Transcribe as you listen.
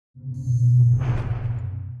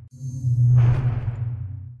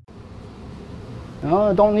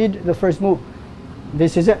No, don't need the first move.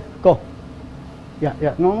 This is it. Go. Yeah,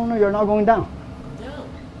 yeah. No, no, no. You're not going down. Down.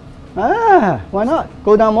 Ah, why not?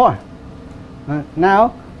 Go down more.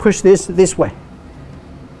 Now push this way.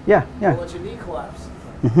 Yeah, yeah. Let your knee collapse.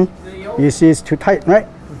 You see, it's too tight, right?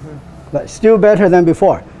 But still better than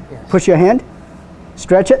before. Yes. Push your hand.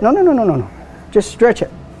 Stretch it. No, no, no, no, no, no. Just stretch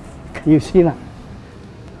it. Can you see that?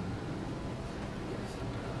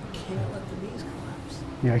 Can't let the knees collapse.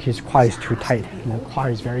 Yeah, his quad is too tight. The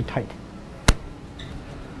quad is very tight.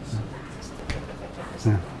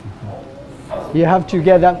 Yeah. You have to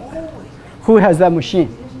get that. Who has that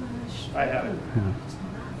machine? I have it.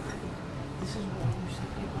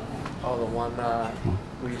 Oh, the one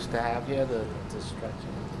we used to have here, the stretch.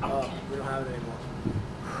 Oh, we don't have it anymore.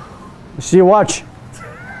 See, watch.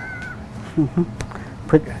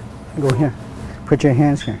 Go here. Put your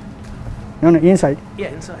hands here. No, no, inside. Yeah,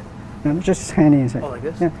 inside. No, just hand inside. Oh, like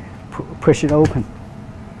this? Yeah. Push it open.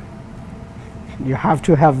 You have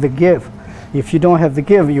to have the give. If you don't have the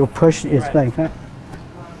give, you push. It's Right. like that.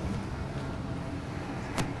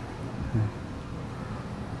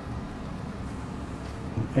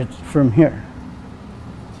 It's from here.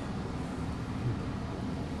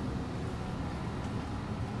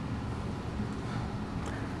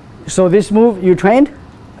 So this move you trained,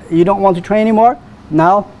 you don't want to train anymore.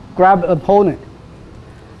 Now grab opponent.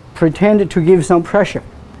 Pretend to give some pressure.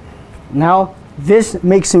 Now this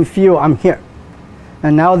makes him feel I'm here.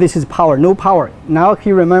 And now this is power, no power. Now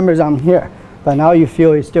he remembers I'm here, but now you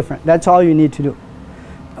feel it's different. That's all you need to do.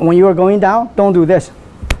 When you are going down, don't do this.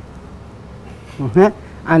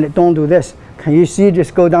 And don't do this. Can you see,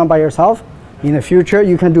 just go down by yourself? In the future,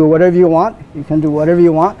 you can do whatever you want. You can do whatever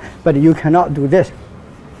you want, but you cannot do this.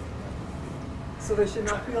 So they should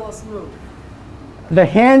not feel us move. The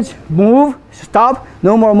hands move, stop,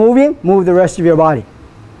 no more moving, move the rest of your body.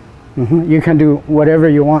 You can do whatever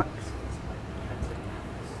you want.